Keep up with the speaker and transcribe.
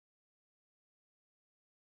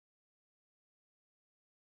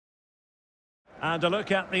And a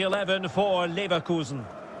look at the 11 for Leverkusen.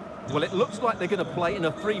 Well, it looks like they're going to play in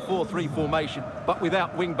a 3-4-3 formation, but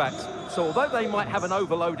without wing-backs. So although they might have an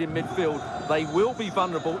overload in midfield, they will be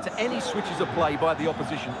vulnerable to any switches of play by the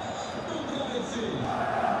opposition.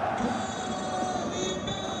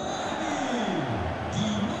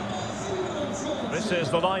 This is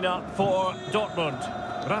the lineup for Dortmund.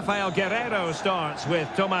 Rafael Guerreiro starts with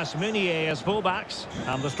Thomas Meunier as fullbacks,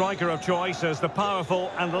 and the striker of choice is the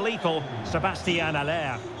powerful and lethal Sébastien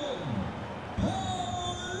Haller.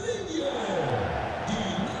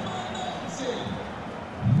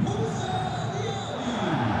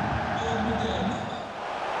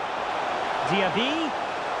 Diaby.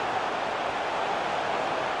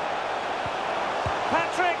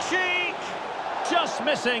 Patrick Schick! Just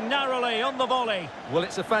missing narrowly on the volley. Well,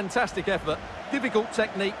 it's a fantastic effort. Difficult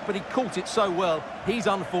technique, but he caught it so well. He's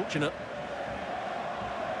unfortunate.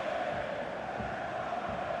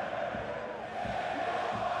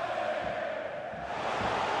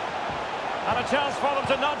 And a chance for them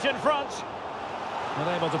to nudge in front.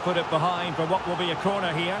 Not able to put it behind for what will be a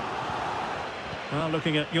corner here. Well,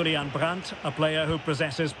 looking at Julian Brandt, a player who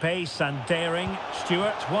possesses pace and daring.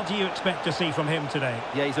 Stuart, what do you expect to see from him today?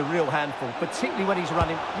 Yeah, he's a real handful, particularly when he's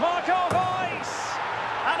running. Marco Reus!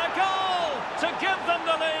 And a goal to give them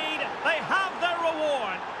the lead. They have their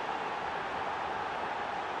reward.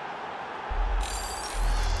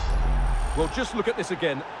 Well, just look at this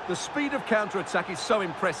again. The speed of counter-attack is so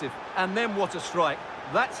impressive. And then what a strike.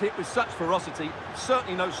 That's hit with such ferocity.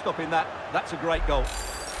 Certainly no stopping that. That's a great goal.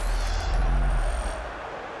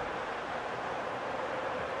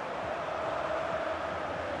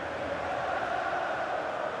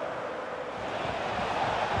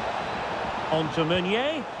 On to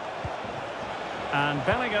Meunier. And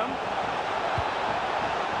Bellingham.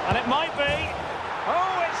 And it might be.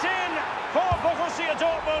 Oh, it's in for Borussia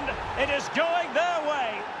Dortmund. It is going their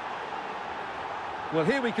way. Well,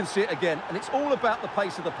 here we can see it again, and it's all about the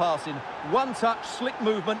pace of the passing. One touch, slick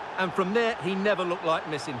movement, and from there, he never looked like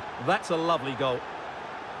missing. That's a lovely goal.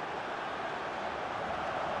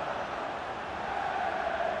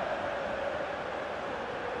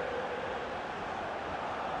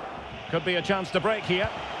 Could be a chance to break here.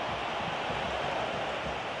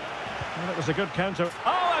 Well, it was a good counter. Oh,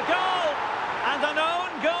 a goal! And an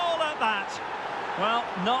own goal at that. Well,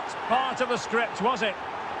 not part of the script, was it?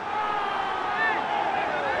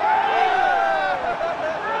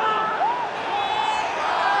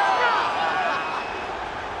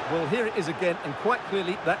 Well, here it is again, and quite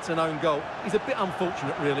clearly, that's an own goal. He's a bit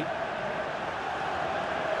unfortunate, really.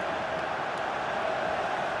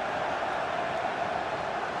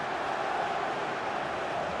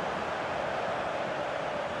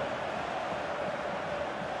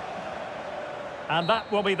 And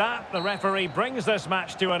that will be that. The referee brings this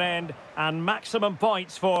match to an end, and maximum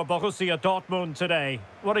points for Borussia Dortmund today.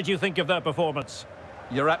 What did you think of their performance?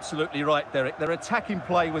 You're absolutely right, Derek. Their attacking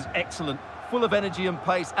play was excellent, full of energy and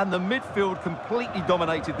pace, and the midfield completely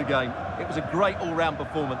dominated the game. It was a great all-round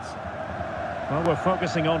performance. Well, we're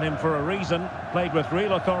focusing on him for a reason. Played with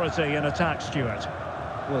real authority in attack, Stuart.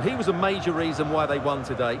 Well, he was a major reason why they won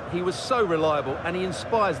today. He was so reliable, and he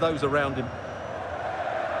inspires those around him.